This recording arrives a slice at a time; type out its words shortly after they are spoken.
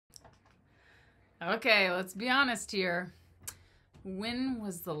Okay, let's be honest here. When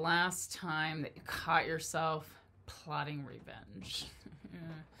was the last time that you caught yourself plotting revenge?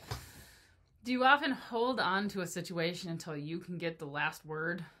 Do you often hold on to a situation until you can get the last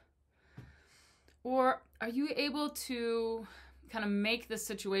word? Or are you able to kind of make the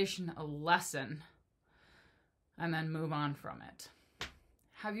situation a lesson and then move on from it?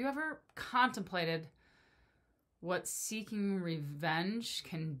 Have you ever contemplated what seeking revenge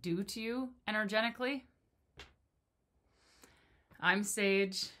can do to you energetically? I'm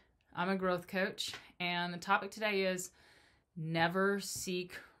Sage. I'm a growth coach, and the topic today is never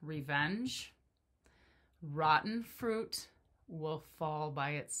seek revenge. Rotten fruit will fall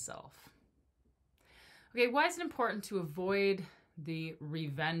by itself. Okay, why is it important to avoid the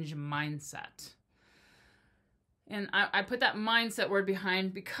revenge mindset? And I put that mindset word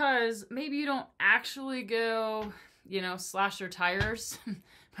behind because maybe you don't actually go, slash your tires,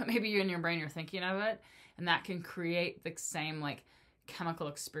 but maybe you in your brain you're thinking of it, and that can create the same chemical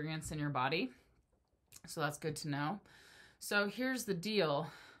experience in your body. So that's good to know. So here's the deal.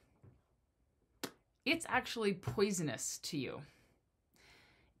 It's actually poisonous to you.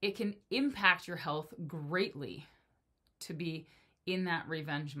 It can impact your health greatly to be in that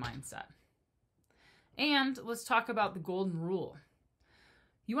revenge mindset. And let's talk about the golden rule.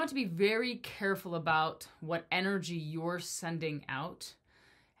 You want to be very careful about what energy you're sending out,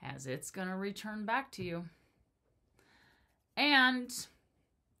 as it's going to return back to you. And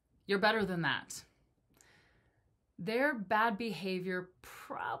you're better than that. Their bad behavior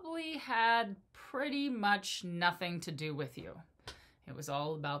probably had pretty much nothing to do with you. It was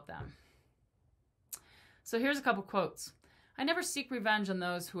all about them. So here's a couple quotes. I never seek revenge on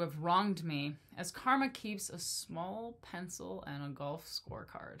those who have wronged me, as karma keeps a small pencil and a golf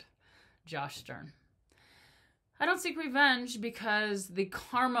scorecard. Josh Stern. I don't seek revenge because the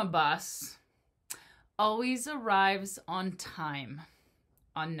karma bus always arrives on time,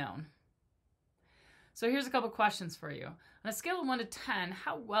 unknown. So here's a couple questions for you. On a scale of 1 to 10,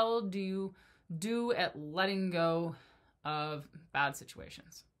 how well do you do at letting go of bad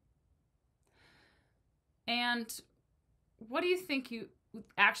situations? And what do you think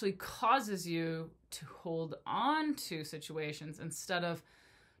actually causes you to hold on to situations instead of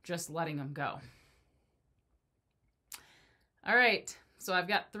just letting them go? All right, so I've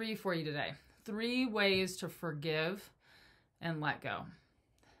got 3 for you today. 3 ways to forgive and let go.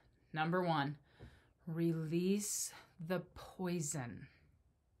 Number 1, release the poison.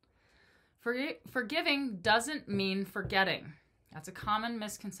 Forgiving doesn't mean forgetting. That's a common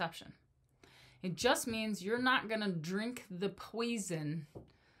misconception. It just means you're not going to drink the poison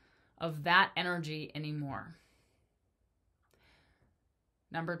of that energy anymore.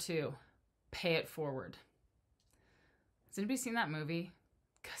 Number 2, pay it forward. Has anybody seen that movie?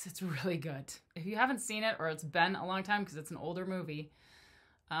 Because it's really good. If you haven't seen it, or it's been a long time because it's an older movie,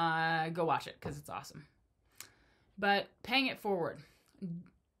 go watch it because it's awesome. But paying it forward.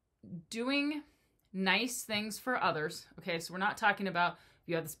 Doing nice things for others. Okay, so we're not talking about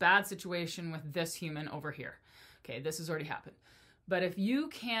you have this bad situation with this human over here. Okay, this has already happened. But if you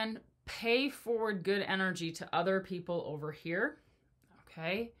can pay forward good energy to other people over here,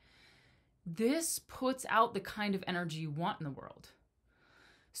 okay, this puts out the kind of energy you want in the world.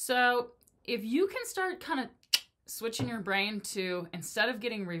 So if you can start kind of switching your brain to, instead of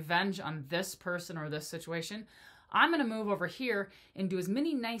getting revenge on this person or this situation, I'm going to move over here and do as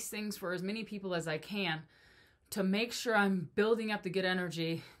many nice things for as many people as I can to make sure I'm building up the good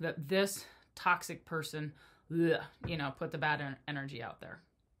energy that this toxic person, put the bad energy out there.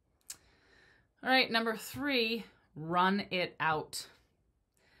 All right, number 3, run it out.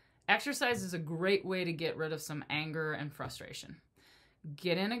 Exercise is a great way to get rid of some anger and frustration.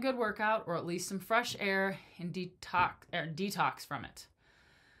 Get in a good workout or at least some fresh air and detox from it.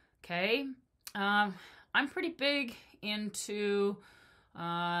 Okay? I'm pretty big into,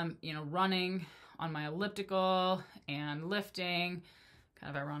 running on my elliptical and lifting. Kind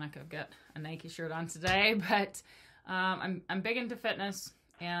of ironic, I've got a Nike shirt on today, but I'm big into fitness,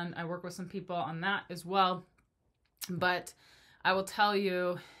 and I work with some people on that as well. But I will tell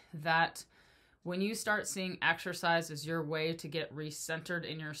you that when you start seeing exercise as your way to get recentered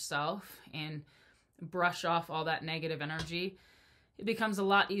in yourself and brush off all that negative energy, it becomes a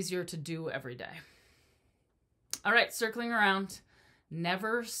lot easier to do every day. All right, circling around,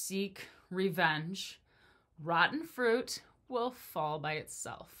 never seek revenge. Rotten fruit will fall by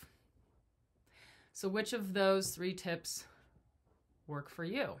itself. So which of those 3 tips work for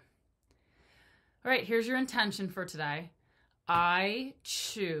you? All right, here's your intention for today. I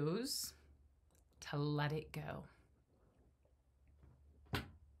choose to let it go.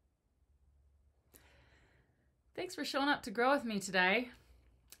 Thanks for showing up to grow with me today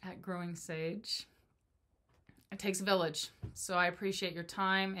at Growing Sage. It takes a village, so I appreciate your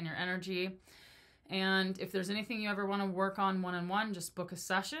time and your energy. And if there's anything you ever want to work on one-on-one, just book a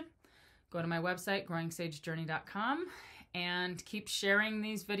session. Go to my website, growingsagejourney.com, and keep sharing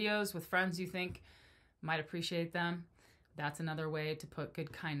these videos with friends you think might appreciate them. That's another way to put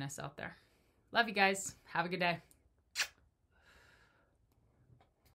good kindness out there. Love you guys. Have a good day.